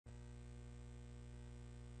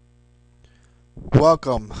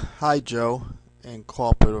Welcome. Hi, Joe, and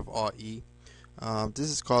Cooperative RE. This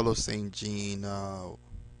is Carlos St. Jean,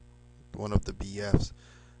 one of the BFs.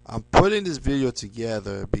 I'm putting this video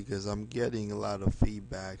together because I'm getting a lot of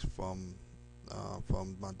feedbacks from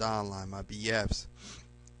my downline, my BFs,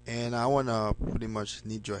 and I want to pretty much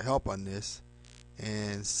need your help on this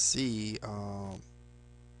and see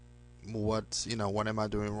what am I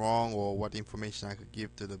doing wrong, or what information I could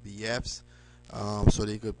give to the BFs, so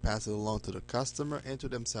they could pass it along to the customer and to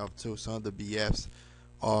themselves too. Some of the BFs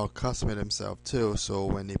are customer themselves too, so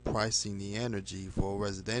when they're pricing the energy for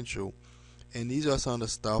residential, and these are some of the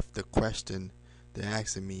stuff, the question they're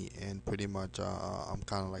asking me, and pretty much I'm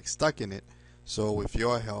kind of like stuck in it. So with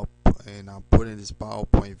your help, and I'm putting this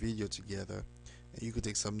PowerPoint video together, and you could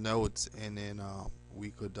take some notes, and then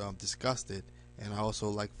we could discuss it. And I also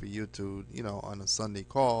like for you to, on a Sunday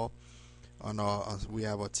call, we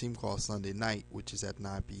have a team call Sunday night, which is at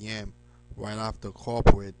 9 p.m. right after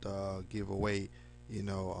corporate give away,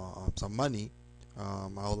 some money. I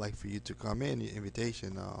would like for you to come in, the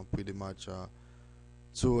invitation, pretty much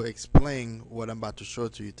to explain what I'm about to show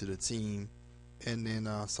to you to the team, and then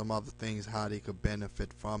some other things, how they could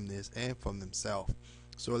benefit from this and from themselves.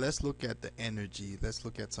 So let's look at the energy. Let's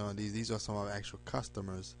look at some of these. These are some of our actual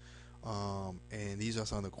customers, and these are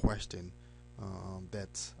some of the questions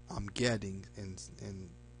that I'm getting, and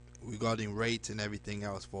regarding rates and everything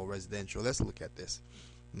else for residential. Let's look at this,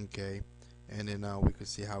 okay? And then we can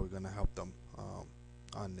see how we're gonna help them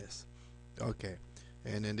on this. Okay,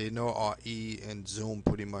 and then they know RE and Zoom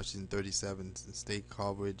pretty much in 37 state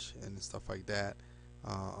coverage and stuff like that,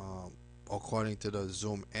 according to the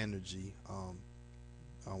Zoom Energy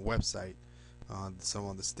website. Some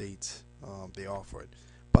of the states they offer it.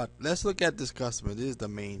 But let's look at this customer. This is the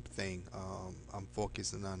main thing. I'm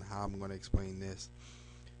focusing on how I'm going to explain this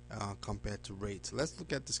compared to rates. Let's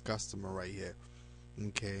look at this customer right here.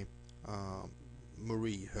 Okay,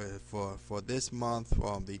 Marie. For this month,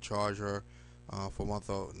 they charge her for month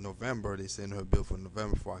of November. They send her bill for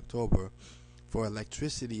November, for October. For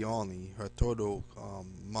electricity only, her total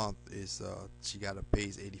month is she got to pay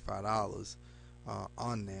is $85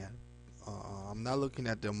 on that. I'm not looking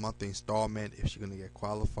at the monthly installment, if she's going to get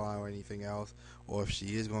qualified or anything else, or if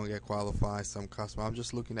she is going to get qualified, some customer. I'm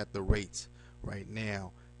just looking at the rates right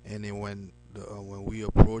now. And then when we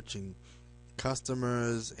approaching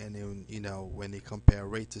customers, and then when they compare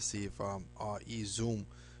rate to see if RE Zoom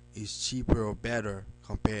is cheaper or better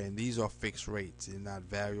compared. And these are fixed rates, they're not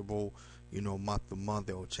variable. Month to month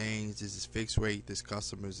they will change. This is fixed rate this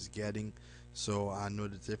customers is getting, so I know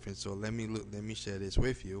the difference. So let me share this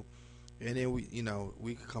with you. And then we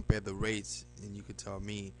could compare the rates, and you could tell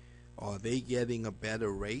me, are they getting a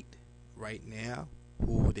better rate right now?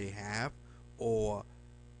 Who they have, or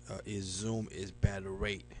is Zoom is better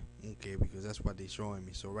rate? Okay, because that's what they're showing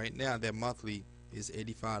me. So right now their monthly is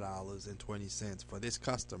 $85.20 for this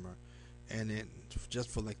customer, and then just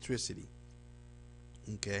for electricity.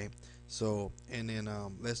 Okay, so and then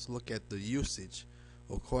let's look at the usage.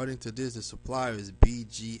 According to this, the supplier is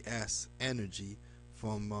BGS Energy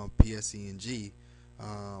from PSE&G,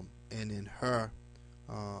 and in her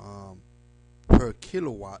per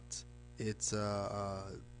kilowatt, it's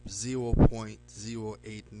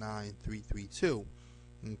 0.089332.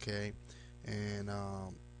 Okay, and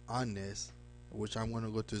on this, which I'm going to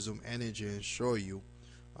go to Zoom Energy and show you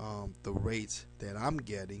the rates that I'm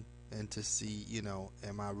getting, and to see,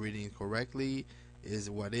 am I reading it correctly?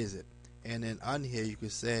 What is it? And then on here you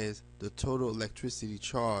can say the total electricity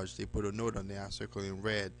charge. They put a note on there, I circle in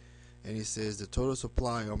red, and it says the total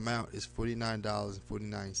supply amount is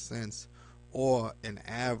 $49.49, or an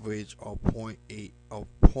average of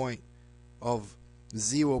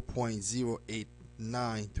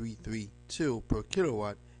 0.0893332 per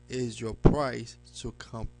kilowatt is your price to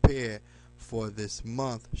compare for this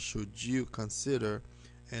month, should you consider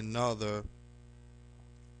another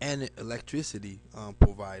electricity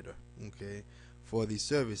provider, okay, for these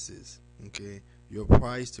services. Okay, your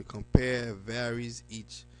price to compare varies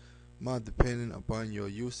each month depending upon your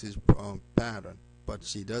usage pattern, but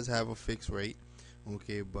she does have a fixed rate.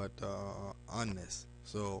 Okay, but on this,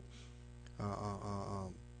 so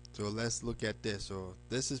so let's look at this. So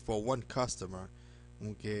this is for one customer,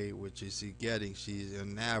 okay, which is she's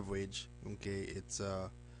an average, okay, it's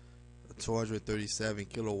 237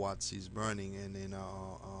 kilowatts she's burning, and then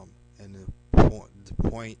the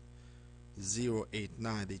point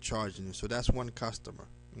 0.089 they charging you. So that's one customer,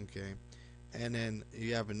 okay. And then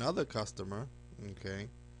you have another customer, okay,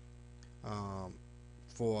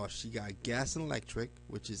 she got gas and electric,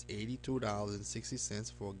 which is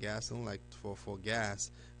 $82.60 for gas and for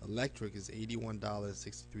gas. Electric is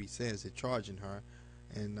 $81.63 they're charging her.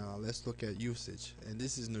 And let's look at usage. And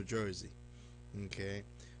this is New Jersey. Okay,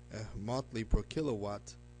 monthly per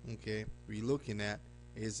kilowatt. Okay, we're looking at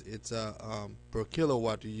is it's per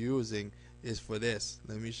kilowatt you're using is for this.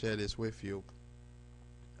 Let me share this with you.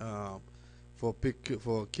 For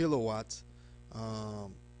kilowatts,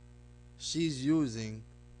 she's using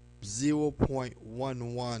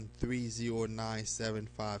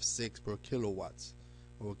 0.1130976 per kilowatts.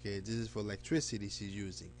 Okay, this is for electricity she's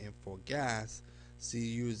using, and for gas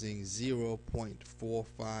she's using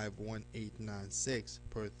 0.451896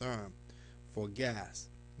 per therm for gas.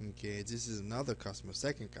 Okay, this is another customer,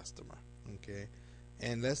 second customer. Okay,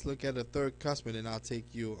 and let's look at the third customer, then I'll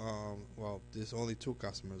take you well, there's only two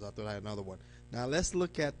customers. I thought I had another one. Now let's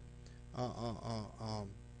look at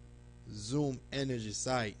Zoom Energy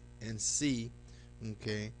site and see,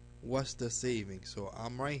 okay, what's the saving. So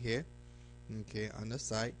I'm right here, okay, on the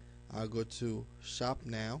site. I'll go to shop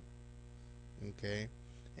now, okay,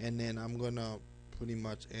 and then I'm gonna pretty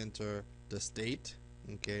much enter the state,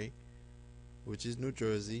 okay, which is New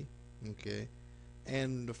Jersey, okay,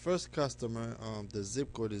 and the first customer, the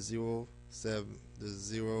zip code is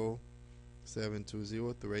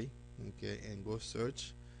 07203, okay, and go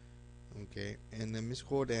search, okay, and let me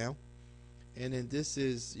scroll down, and then this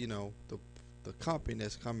is, you know, the company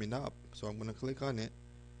that's coming up, so I'm gonna click on it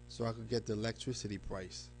so I could get the electricity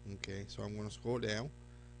price. Okay, so I'm gonna scroll down.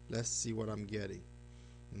 Let's see what I'm getting.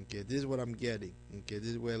 Okay, this is what I'm getting. Okay, this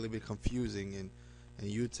is where a little bit confusing, and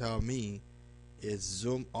you tell me, is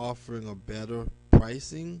Zoom offering a better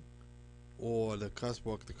pricing, or the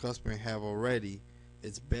customer have already?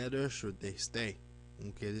 It's better. Should they stay?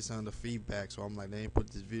 Okay, this is on the feedback, so I'm like, let me put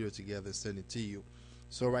this video together and send it to you.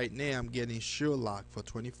 So right now I'm getting Sherlock for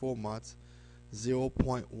 24 months,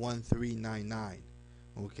 0.1399.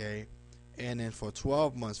 Okay, and then for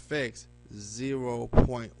 12 months fixed,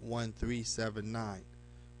 0.1379.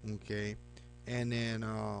 Okay, and then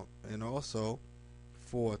and also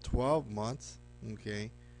for 12 months,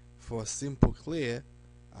 okay, for Simple Clear,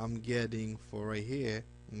 I'm getting for right here,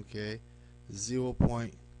 okay,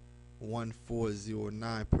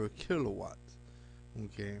 0.1409 per kilowatt.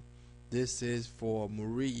 Okay, this is for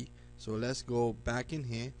Marie. So let's go back in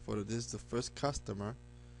here for this is the first customer.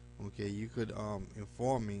 Okay, you could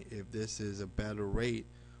inform me if this is a better rate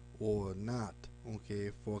or not.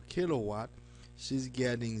 Okay, for kilowatt, she's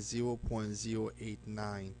getting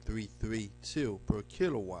 0.089332 per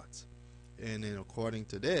kilowatts, and then according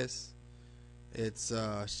to this, it's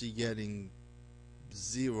she getting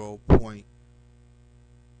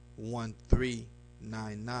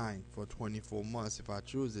 0.1399 for 24 months if I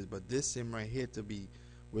choose it. But this sim right here to be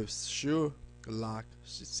with Sherlock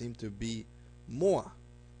should seem to be more.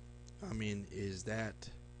 I mean, is that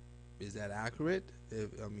accurate?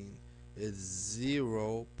 I mean, it's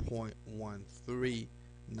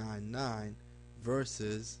 0.1399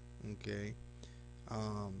 versus, okay,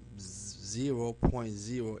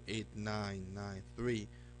 0.08993,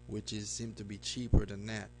 which is seem to be cheaper than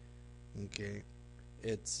that. Okay,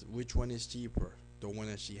 it's which one is cheaper, the one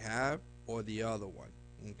that she have or the other one?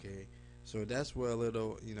 Okay, so that's where a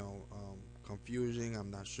little, you know, confusing. I'm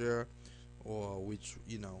not sure, or which,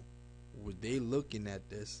 you know, were they looking at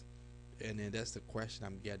this, and then that's the question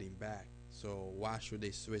I'm getting back. So why should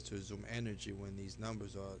they switch to Zoom Energy when these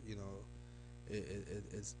numbers are, you know,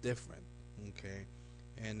 it's different? Okay,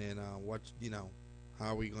 and then what, you know, how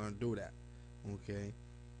are we gonna do that? Okay,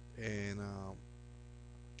 and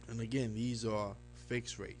again, these are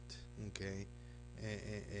fixed rate. Okay,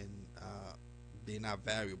 and they're not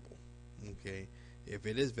variable. Okay, if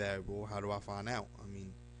it is variable, how do I find out? I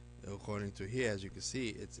mean, according to here, as you can see,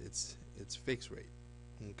 it's fixed rate.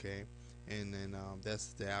 Okay, and then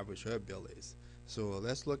that's the average her bill is. So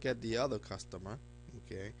let's look at the other customer.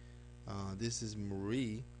 Okay, this is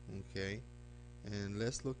Marie. Okay, and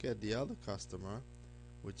let's look at the other customer,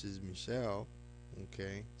 which is Michelle.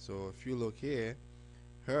 Okay, so if you look here,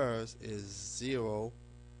 hers is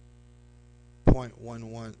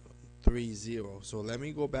 0.1130. So let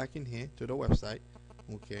me go back in here to the website.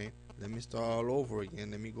 Okay, let me start all over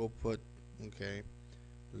again. Let me go put, okay,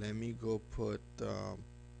 let me go put a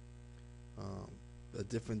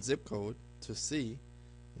different zip code to see,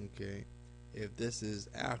 okay, if this is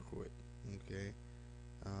accurate. Okay,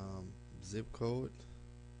 zip code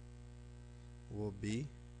will be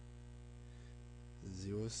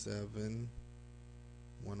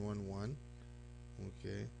 07111.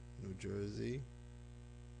 Okay, New Jersey.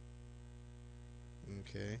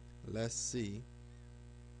 Okay, let's see.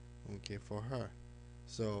 Okay, for her,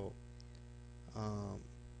 So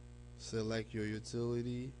select your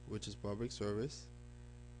utility, which is public service.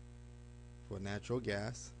 For natural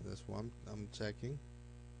gas, that's what I'm checking.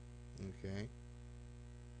 Okay.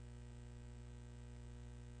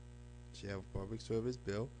 So you have a public service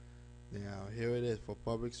bill. Now here it is for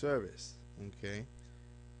public service. Okay.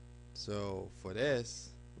 So for this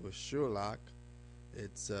with SureLock,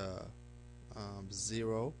 it's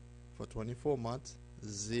 0 for 24 months,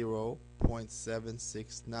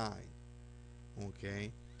 0.769.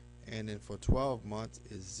 Okay. And then for 12 months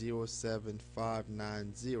is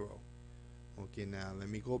 0.7590. Okay, now let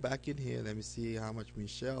me go back in here. Let me see how much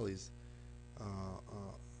Michelle is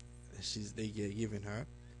they get giving her.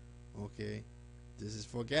 Okay, this is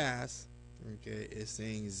for gas. Okay, it's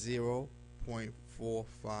saying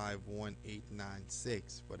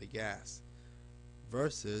 0.451896 for the gas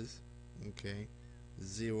versus okay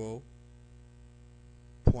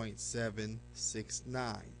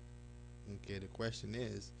 0.769. Okay, the question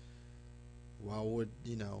is, why would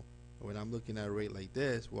when I'm looking at a rate like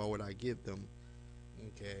this, why would I give them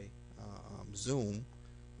okay Zoom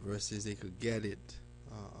versus they could get it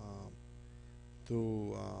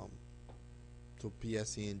through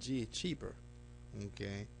PSE&G cheaper?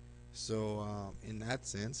 Okay, so in that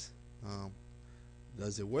sense,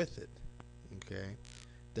 does it worth it? Okay,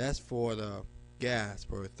 that's for the gas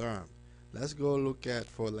per therm. Let's go look at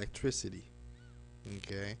for electricity.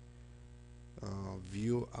 Okay,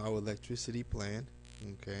 view our electricity plan.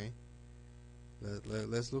 Okay,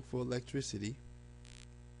 let's look for electricity.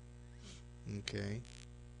 Okay,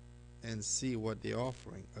 and see what they're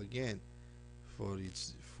offering. Again, for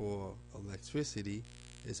electricity,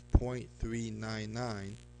 it's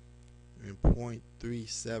 0.399 and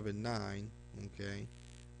 0.379. Okay,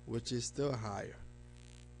 which is still higher.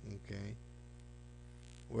 Okay,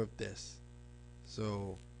 with this.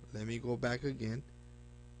 So let me go back again.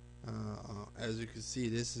 As you can see,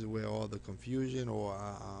 this is where all the confusion or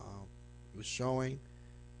was showing.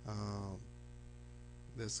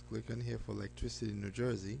 Let's click on here for electricity in New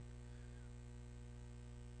Jersey,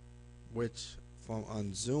 which from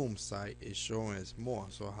on Zoom site is showing us more.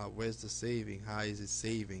 So where's the saving? How is it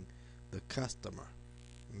saving the customer?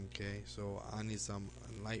 Okay, so I need some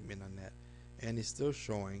enlightenment on that. And it's still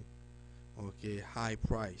showing okay high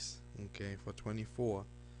price. Okay, for 24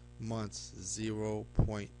 months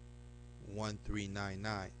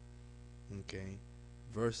 0.1399. okay,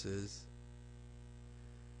 versus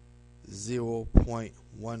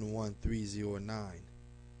 0.11309.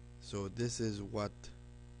 So this is what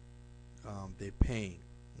they're paying,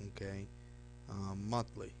 okay,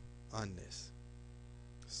 monthly on this.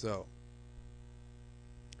 So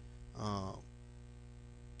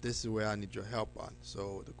this is where I need your help on.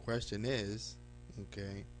 So the question is,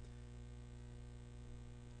 okay,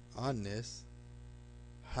 on this,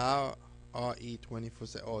 how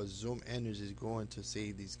RE24/7 or Zoom Energy is going to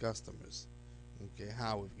save these customers? Okay,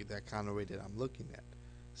 how with that kind of rate that I'm looking at?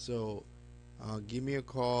 So give me a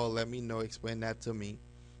call, let me know, explain that to me,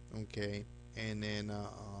 okay, and then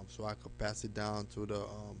so I could pass it down to the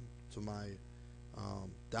to my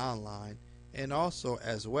downline. And also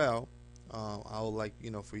as well, I would like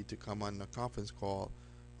for you to come on the conference call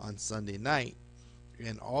on Sunday night,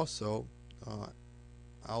 and also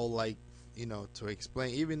I would like to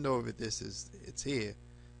explain, even though it's here,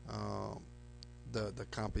 the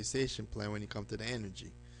compensation plan when you come to the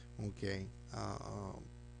energy. Okay,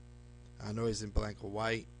 I know it's in black or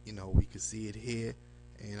white. We can see it here,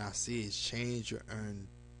 and I see it's changed. You earn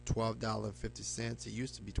 $12.50. It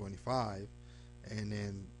used to be 25, and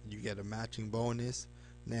then you get a matching bonus.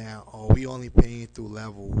 Now, are we only paying through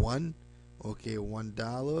level 1? Okay,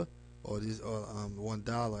 $1, or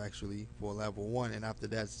 $1 actually for level 1, and after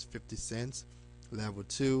that it's 50 cents. Level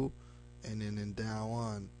 2, and then down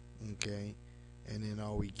on. Okay, and then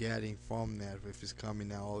are we getting from that if it's coming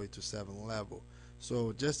now all the way to 7 level?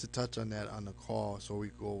 So just to touch on that on the call, so we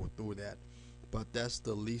go through that. But that's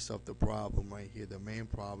the least of the problem right here. The main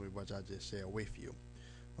problem, which I just shared with you.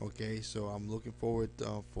 Okay, so I'm looking forward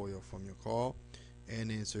from your call, and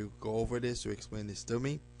then so you go over this to explain this to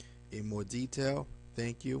me in more detail.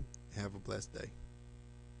 Thank you. Have a blessed day.